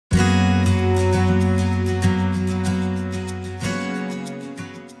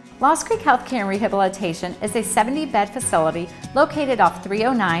Lost Creek Healthcare and Rehabilitation is a 70-bed facility located off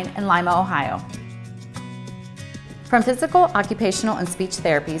 309 in Lima, Ohio. From physical, occupational, and speech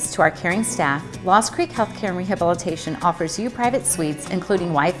therapies to our caring staff, Lost Creek Healthcare and Rehabilitation offers you private suites including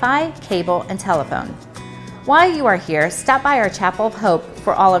Wi-Fi, cable, and telephone. While you are here, stop by our Chapel of Hope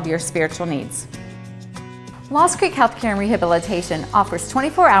for all of your spiritual needs. Lost Creek Healthcare and Rehabilitation offers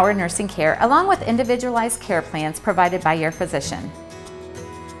 24-hour nursing care along with individualized care plans provided by your physician.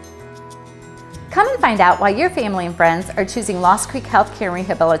 Come and find out why your family and friends are choosing Lost Creek Healthcare and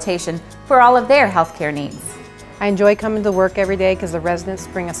Rehabilitation for all of their healthcare needs. I enjoy coming to work every day because the residents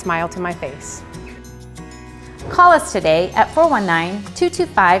bring a smile to my face. Call us today at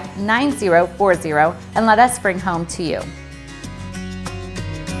 419-225-9040 and let us bring home to you.